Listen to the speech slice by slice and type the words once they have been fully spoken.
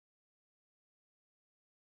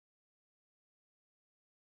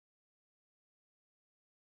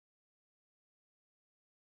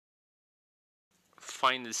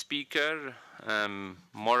final speaker,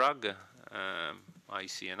 Morag. I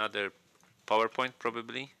see another PowerPoint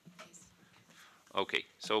probably. Okay,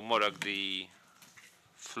 so Morag, the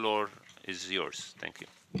floor is yours. Thank you.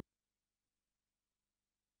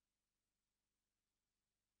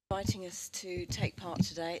 Inviting us to take part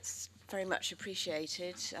today. It's very much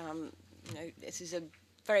appreciated. You know, this is a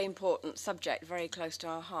very important subject, very close to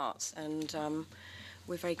our hearts, and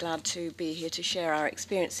we're very glad to be here to share our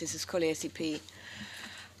experiences as COLEACP.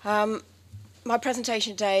 My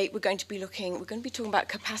presentation today, we're going to be talking about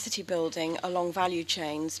capacity building along value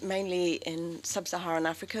chains, mainly in sub-Saharan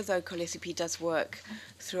Africa, though COLEACP does work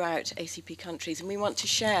throughout ACP countries. And we want to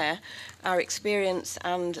share our experience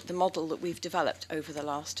and the model that we've developed over the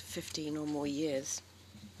last 15 or more years.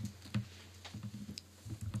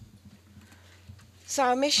 So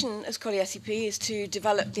our mission as COLEACP is to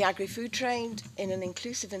develop the agri-food trade in an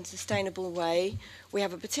inclusive and sustainable way. We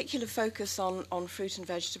have a particular focus on fruit and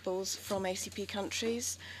vegetables from ACP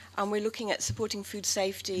countries, and we're looking at supporting food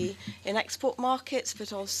safety in export markets,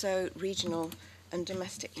 but also regional and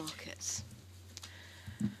domestic markets.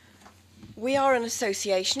 We are an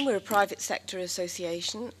association, we're a private sector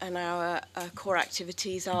association, and our core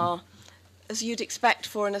activities are, as you'd expect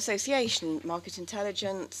for an association, market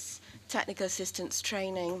intelligence, technical assistance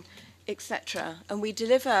training, etc. And we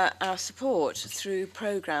deliver our support through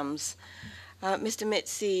programs. Mr.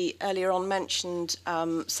 Mitzi earlier on mentioned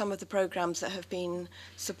some of the programs that have been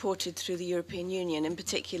supported through the European Union, in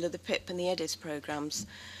particular the PIP and the EDIS programs.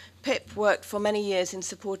 PIP worked for many years in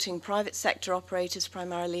supporting private sector operators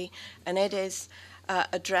primarily, and EDIS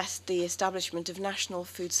addressed the establishment of national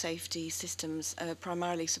food safety systems,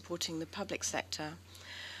 primarily supporting the public sector.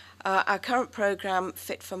 Our current programme,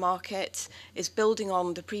 Fit for Market, is building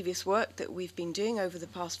on the previous work that we've been doing over the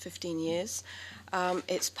past 15 years.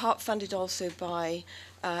 It's part funded also by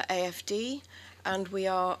AFD, and we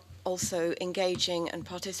are also engaging and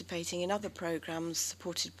participating in other programmes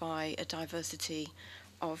supported by a diversity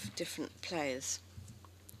of different players.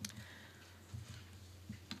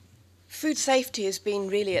 Food safety has been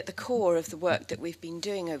really at the core of the work that we've been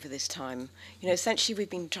doing over this time. You know, essentially we've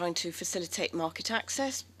been trying to facilitate market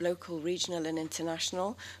access, local, regional and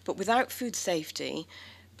international, but without food safety,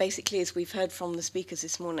 basically as we've heard from the speakers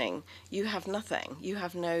this morning, you have nothing, you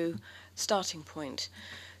have no starting point.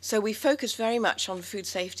 So we focus very much on food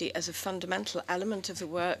safety as a fundamental element of the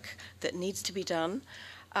work that needs to be done,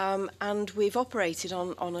 and we've operated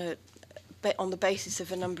on the basis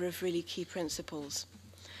of a number of really key principles.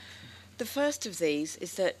 The first of these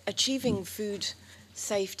is that achieving food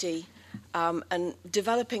safety and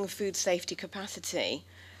developing food safety capacity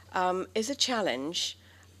is a challenge,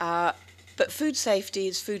 but food safety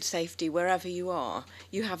is food safety wherever you are.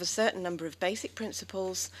 You have a certain number of basic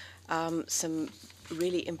principles, some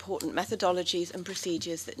really important methodologies and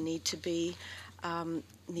procedures that need to be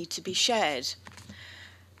shared.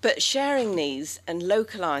 But sharing these and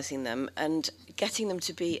localizing them and getting them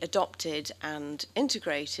to be adopted and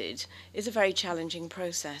integrated is a very challenging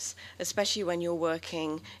process, especially when you're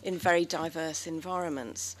working in very diverse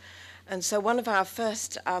environments. And so one of our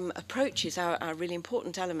first approaches, our really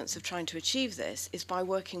important elements of trying to achieve this, is by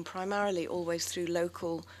working primarily always through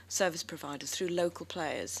local service providers, through local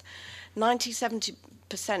players.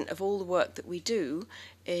 90–70% of all the work that we do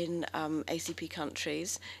in ACP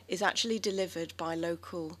countries is actually delivered by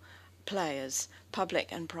local players,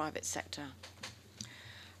 public and private sector.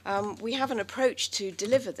 We have an approach to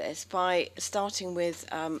deliver this by starting with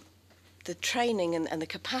the training and the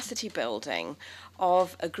capacity building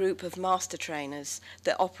of a group of master trainers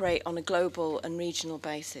that operate on a global and regional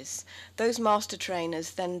basis. Those master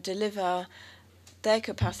trainers then deliver their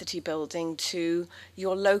capacity building to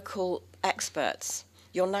your local experts,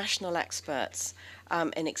 your national experts,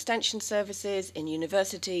 in extension services, in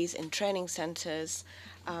universities, in training centres,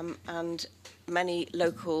 and many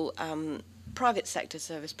local private sector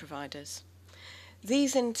service providers.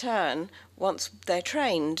 These in turn, once they're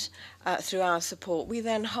trained through our support, we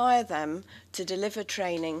then hire them to deliver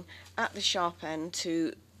training at the sharp end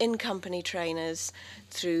to in-company trainers,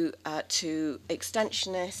 through to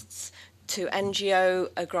extensionists, to NGO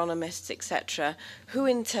agronomists, etc., who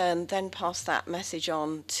in turn then pass that message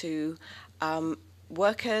on to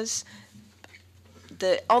workers,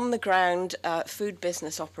 the on-the-ground food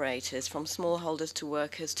business operators, from smallholders to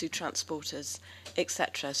workers to transporters,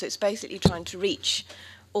 etc. So it's basically trying to reach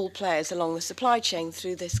all players along the supply chain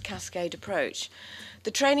through this cascade approach.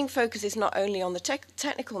 The training focuses not only on the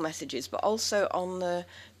technical messages, but also on the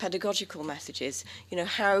pedagogical messages, you know,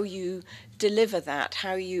 how you deliver that,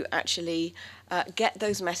 how you actually get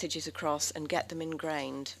those messages across and get them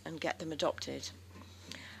ingrained and get them adopted.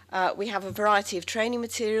 We have a variety of training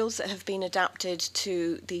materials that have been adapted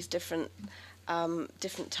to these different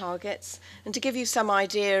targets. And to give you some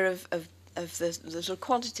idea of the sort of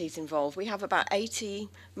quantities involved, we have about 80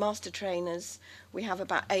 master trainers. We have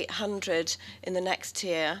about 800 in the next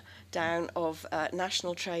tier down of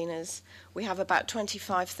national trainers. We have about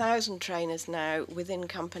 25,000 trainers now within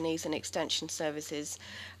companies and extension services.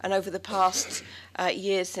 And over the past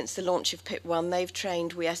years since the launch of PIP-1, they've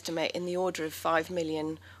trained, we estimate, in the order of 5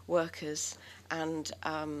 million workers and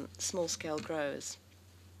small-scale growers.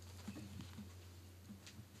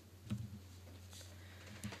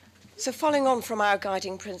 So following on from our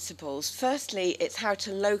guiding principles, firstly, it's how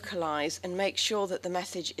to localise and make sure that the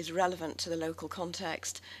message is relevant to the local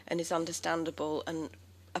context and is understandable and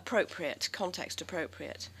appropriate, context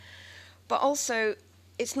appropriate. But also,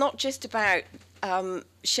 it's not just about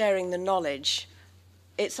sharing the knowledge.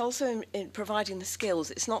 It's also in providing the skills.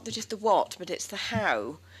 It's not just the what, but it's the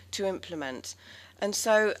how to implement. And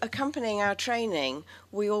so accompanying our training,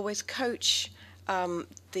 we always coach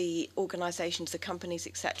the organisations, the companies,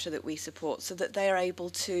 etc., that we support, so that they are able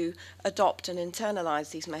to adopt and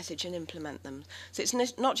internalise these messages and implement them. So it's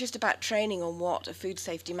not just about training on what a food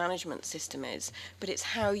safety management system is, but it's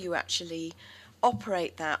how you actually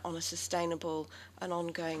operate that on a sustainable and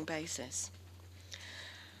ongoing basis.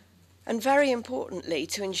 And very importantly,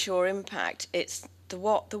 to ensure impact, it's the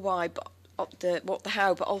what, the why, the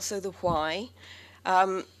how, but also the why.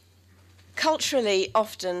 Culturally,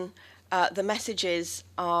 often the messages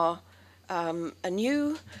are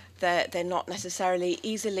new, they're not necessarily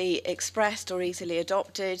easily expressed or easily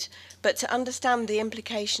adopted, but to understand the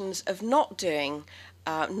implications of not doing,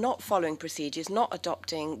 not following procedures, not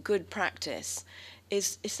adopting good practice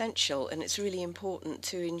is essential, and it's really important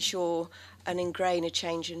to ensure and ingrain a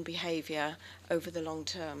change in behaviour over the long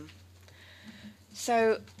term.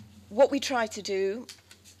 So what we try to do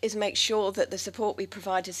is make sure that the support we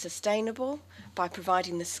provide is sustainable by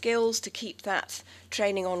providing the skills to keep that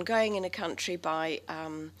training ongoing in a country, by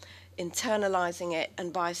internalising it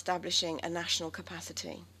and by establishing a national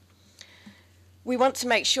capacity. We want to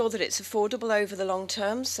make sure that it's affordable over the long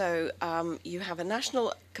term, so you have a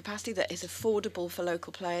national capacity that is affordable for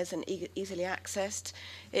local players and easily accessed.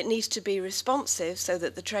 It needs to be responsive so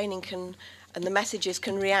that the training can and the messages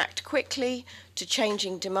can react quickly to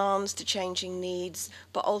changing demands, to changing needs,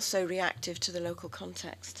 but also reactive to the local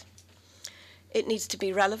context. It needs to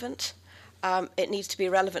be relevant. It needs to be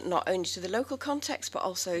relevant not only to the local context, but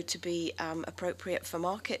also to be appropriate for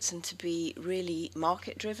markets and to be really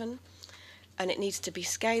market-driven. And it needs to be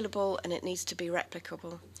scalable and it needs to be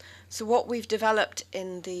replicable. So what we've developed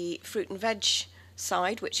in the fruit and veg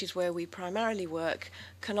side, which is where we primarily work,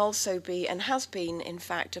 can also be and has been in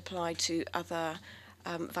fact applied to other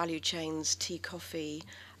value chains, tea, coffee,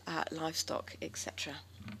 livestock, etc.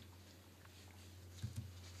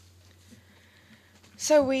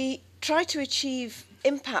 So we try to achieve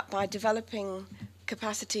impact by developing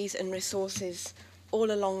capacities and resources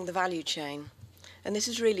all along the value chain. And this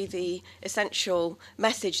is really the essential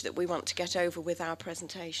message that we want to get over with our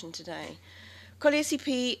presentation today.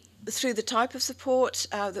 COLEACP, through the type of support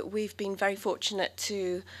that we've been very fortunate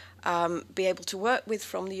to be able to work with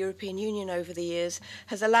from the European Union over the years,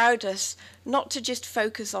 has allowed us not to just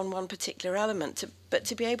focus on one particular element, but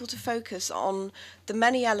to be able to focus on the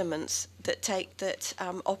many elements that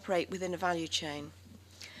operate within a value chain.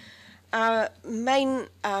 Our main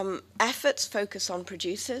efforts focus on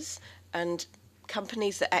producers and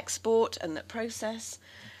companies that export and that process,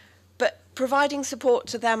 but providing support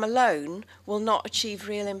to them alone will not achieve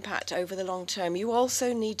real impact over the long term. You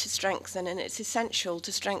also need to strengthen, and it's essential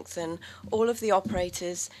to strengthen, all of the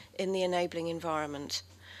operators in the enabling environment.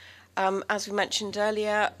 As we mentioned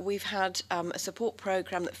earlier, we've had a support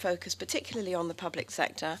programme that focused particularly on the public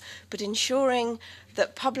sector, but ensuring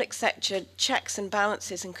that public sector checks and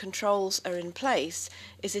balances and controls are in place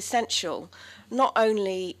is essential, not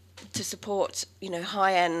only to support,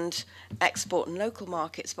 high-end export and local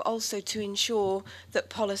markets, but also to ensure that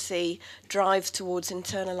policy drives towards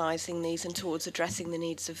internalising these and towards addressing the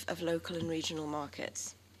needs of local and regional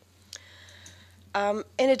markets. In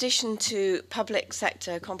addition to public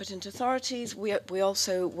sector competent authorities, we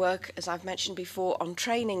also work, as I've mentioned before, on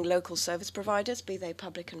training local service providers, be they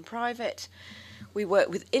public and private. We work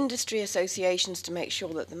with industry associations to make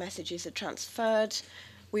sure that the messages are transferred.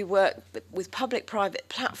 We work with public-private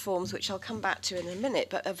platforms, which I'll come back to in a minute,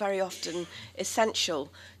 but are very often essential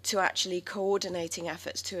to actually coordinating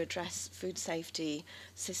efforts to address food safety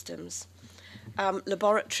systems.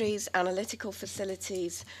 Laboratories, analytical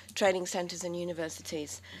facilities, training centres and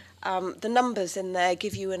universities. The numbers in there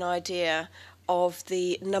give you an idea of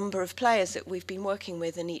the number of players that we've been working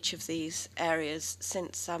with in each of these areas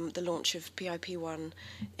since the launch of PIP-1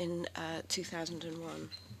 in 2001.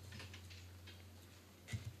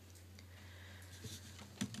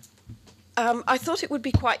 I thought it would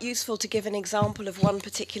be quite useful to give an example of one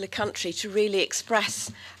particular country to really express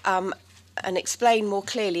and explain more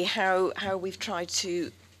clearly how we've tried to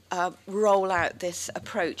roll out this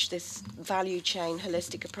approach, this value chain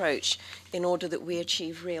holistic approach, in order that we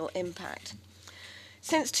achieve real impact.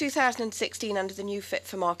 Since 2016, under the new Fit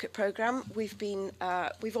for Market programme, we've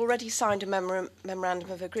already signed a memorandum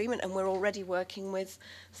of agreement, and we're already working with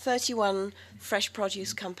 31 fresh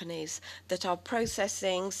produce companies that are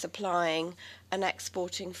processing, supplying, and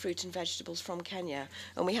exporting fruit and vegetables from Kenya.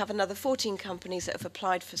 And we have another 14 companies that have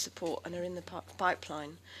applied for support and are in the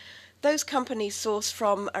pipeline. Those companies source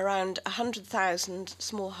from around 100,000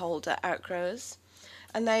 smallholder outgrowers,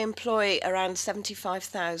 and they employ around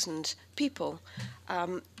 75,000 people,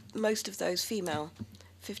 most of those female,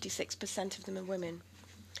 56% of them are women.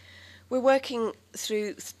 We're working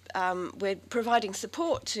through, we're providing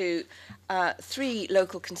support to 3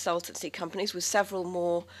 local consultancy companies, with several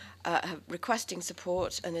more requesting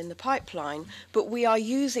support and in the pipeline, but we are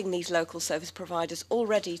using these local service providers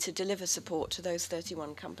already to deliver support to those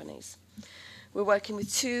 31 companies. We're working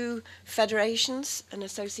with 2 federations and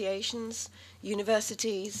associations,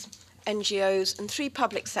 universities, NGOs, and 3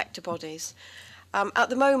 public sector bodies. At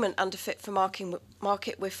the moment, under Fit for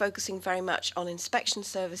Market, we're focusing very much on inspection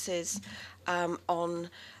services, on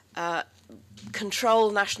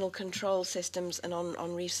national control systems, and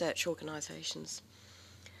on research organisations.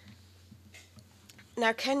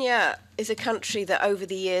 Now, Kenya is a country that over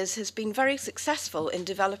the years has been very successful in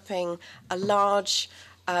developing a large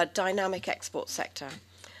dynamic export sector.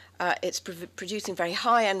 It's producing very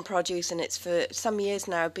high-end produce, and it's for some years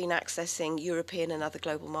now been accessing European and other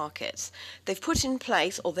global markets. They put in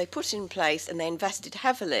place and they invested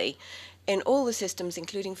heavily in all the systems,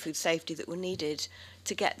 including food safety, that were needed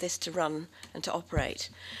to get this to run and to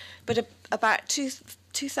operate. But about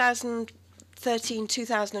 2013,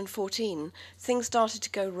 2014, things started to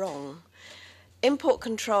go wrong. Import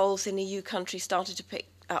controls in EU countries started to pick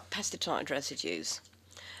up pesticide residues.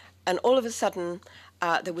 And all of a sudden,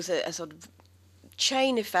 there was a sort of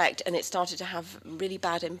chain effect, and it started to have really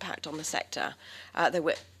bad impact on the sector. There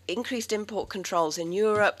were increased import controls in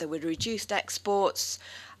Europe, there were reduced exports,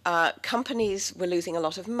 companies were losing a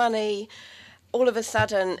lot of money. All of a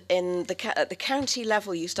sudden, at the county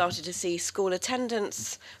level, you started to see school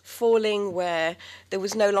attendance falling, where there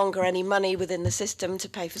was no longer any money within the system to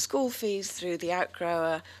pay for school fees through the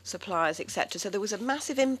outgrower, suppliers, etc. So there was a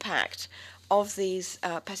massive impact of these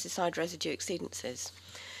pesticide residue exceedances.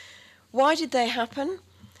 Why did they happen?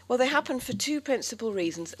 Well, they happened for 2 principal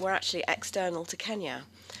reasons that were actually external to Kenya.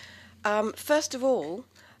 First of all,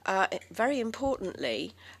 very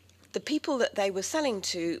importantly, the people that they were selling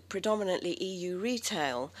to, predominantly EU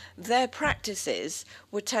retail, their practices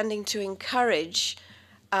were tending to encourage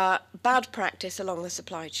bad practice along the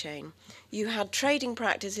supply chain. You had trading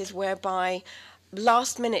practices whereby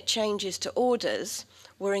last-minute changes to orders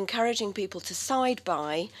were encouraging people to side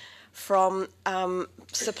buy from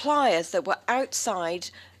suppliers that were outside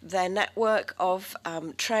their network of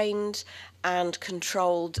trained and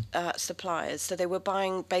controlled suppliers. So they were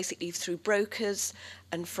buying basically through brokers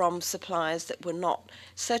and from suppliers that were not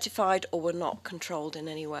certified or were not controlled in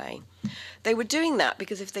any way. They were doing that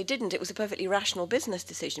because if they didn't, it was a perfectly rational business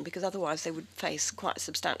decision, because otherwise they would face quite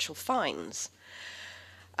substantial fines.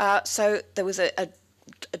 So there was a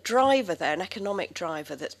driver there, an economic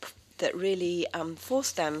driver, that really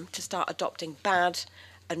forced them to start adopting bad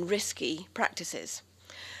and risky practices.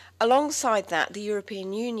 Alongside that, the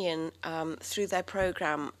European Union, through their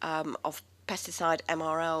programme of pesticide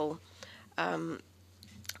MRL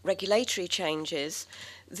regulatory changes,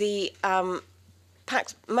 the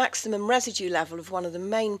maximum residue level of one of the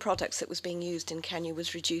main products that was being used in Kenya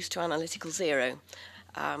was reduced to analytical 0.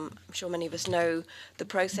 I'm sure many of us know the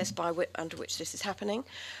process under which this is happening,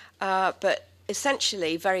 but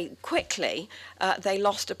essentially, very quickly, they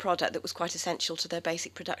lost a product that was quite essential to their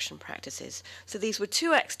basic production practices. So these were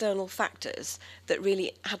 2 external factors that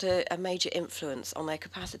really had a major influence on their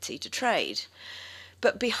capacity to trade.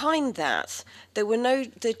 But behind that,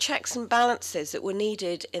 the checks and balances that were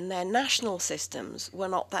needed in their national systems were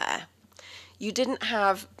not there. You didn't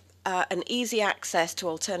have an easy access to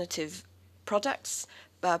alternative products,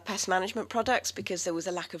 pest management products, because there was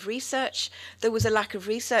a lack of research. There was a lack of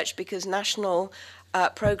research because national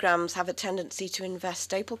Programmes have a tendency to invest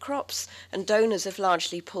staple crops, and donors have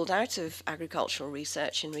largely pulled out of agricultural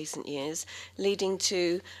research in recent years, leading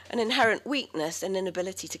to an inherent weakness and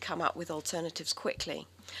inability to come up with alternatives quickly.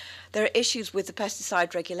 There are issues with the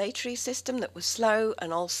pesticide regulatory system that was slow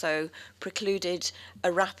and also precluded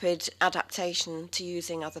a rapid adaptation to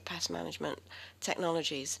using other pest management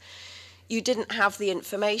technologies. You didn't have the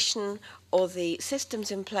information or the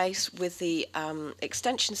systems in place with the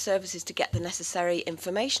extension services to get the necessary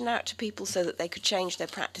information out to people so that they could change their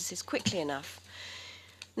practices quickly enough.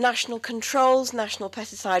 National controls, national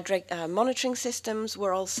pesticide monitoring systems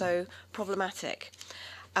were also problematic.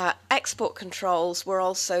 Export controls were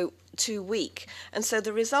also too weak, and so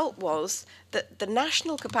the result was that the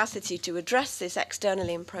national capacity to address this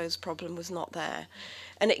externally imposed problem was not there.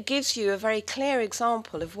 And it gives you a very clear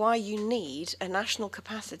example of why you need a national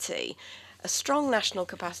capacity, a strong national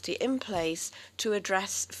capacity in place to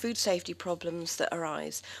address food safety problems that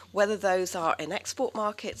arise, whether those are in export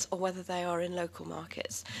markets or whether they are in local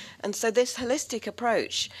markets. And so this holistic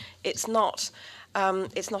approach, it's not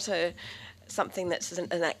something that's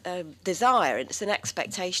a desire, it's an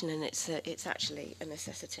expectation, and it's actually a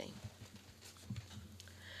necessity.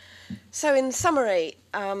 So in summary,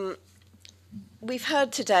 we've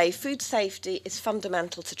heard today food safety is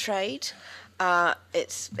fundamental to trade.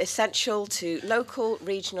 It's essential to local,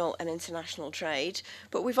 regional and international trade,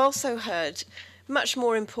 but we've also heard much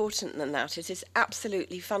more important than that. It is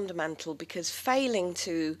absolutely fundamental because failing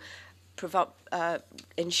to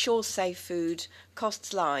ensure safe food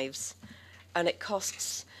costs lives, and it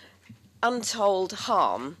costs untold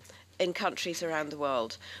harm in countries around the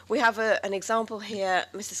world. We have an example here.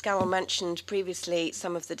 Mr. Scannell mentioned previously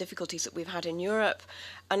some of the difficulties that we've had in Europe.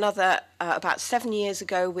 Another, about 7 years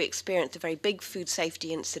ago, we experienced a very big food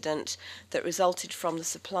safety incident that resulted from the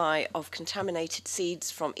supply of contaminated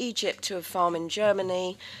seeds from Egypt to a farm in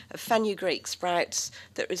Germany, of fenugreek sprouts,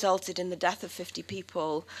 that resulted in the death of 50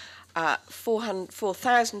 people,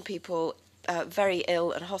 4,000 people very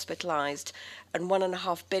ill and hospitalised, and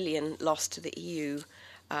 1.5 billion lost to the EU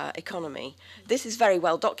economy. This is very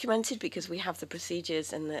well documented because we have the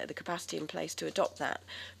procedures and the capacity in place to adopt that.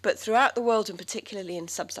 But throughout the world, and particularly in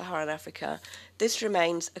sub-Saharan Africa, this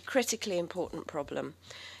remains a critically important problem.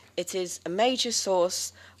 It is a major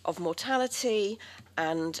source of mortality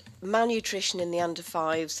and malnutrition in the under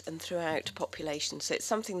fives and throughout populations. So it's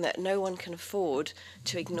something that no one can afford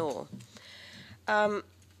to ignore.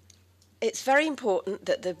 It's very important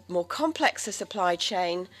that the more complex the supply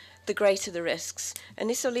chain, the greater the risks.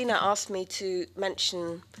 And Isolina asked me to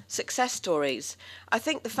mention success stories. I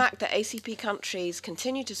think the fact that ACP countries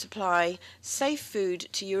continue to supply safe food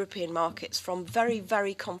to European markets from very,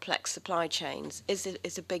 very complex supply chains is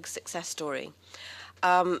a big success story.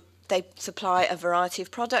 They supply a variety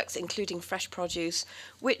of products, including fresh produce,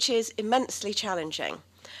 which is immensely challenging.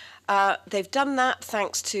 They've done that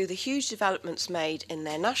thanks to the huge developments made in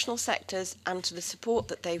their national sectors and to the support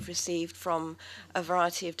that they've received from a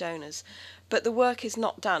variety of donors. But the work is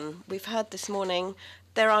not done. We've heard this morning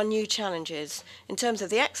there are new challenges. In terms of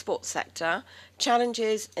the export sector,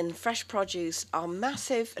 challenges in fresh produce are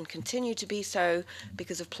massive and continue to be so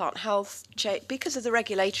because of plant health, because of the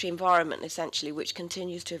regulatory environment, essentially, which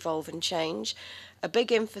continues to evolve and change. A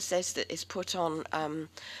big emphasis that is put on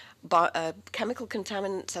chemical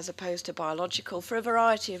contaminants as opposed to biological for a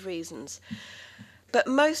variety of reasons. But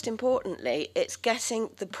most importantly, it's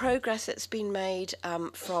getting the progress that's been made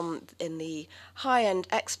from in the high-end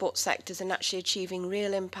export sectors and actually achieving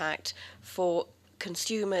real impact for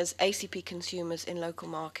consumers, ACP consumers in local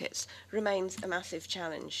markets, remains a massive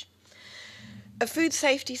challenge. A food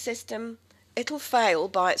safety system, it'll fail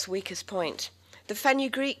by its weakest point. The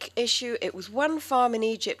fenugreek issue, it was one farm in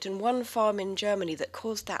Egypt and one farm in Germany that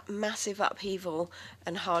caused that massive upheaval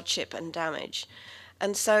and hardship and damage.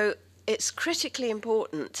 And so it's critically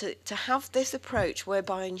important to have this approach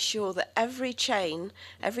whereby ensure that every chain,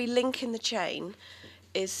 every link in the chain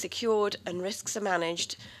is secured and risks are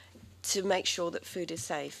managed to make sure that food is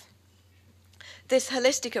safe. This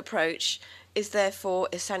holistic approach is therefore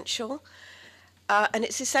essential. And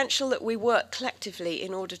it's essential that we work collectively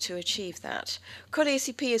in order to achieve that.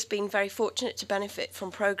 COLEACP has been very fortunate to benefit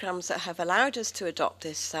from programmes that have allowed us to adopt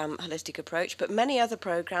this holistic approach, but many other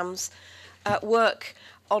programmes work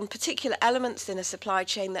on particular elements in a supply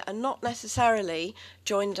chain that are not necessarily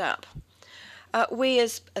joined up. We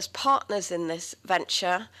as partners in this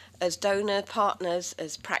venture, as donor partners,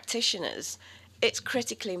 as practitioners, it's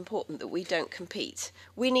critically important that we don't compete.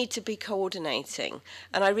 We need to be coordinating,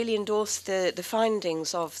 and I really endorse the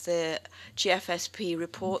findings of the GFSP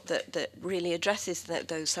report that really addresses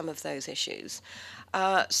some of those issues.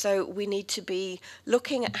 So we need to be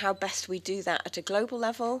looking at how best we do that at a global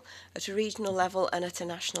level, at a regional level, and at a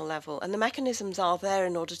national level. And the mechanisms are there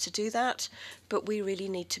in order to do that, but we really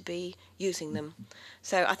need to be using them.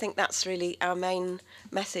 So I think that's really our main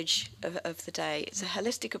message of the day. It's a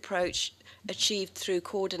holistic approach achieved through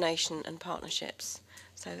coordination and partnerships.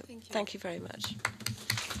 So thank you very much.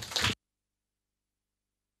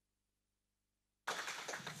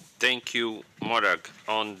 Thank you, Morag,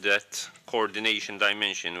 on that coordination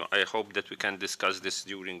dimension. I hope that we can discuss this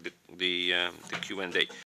during the Q&A.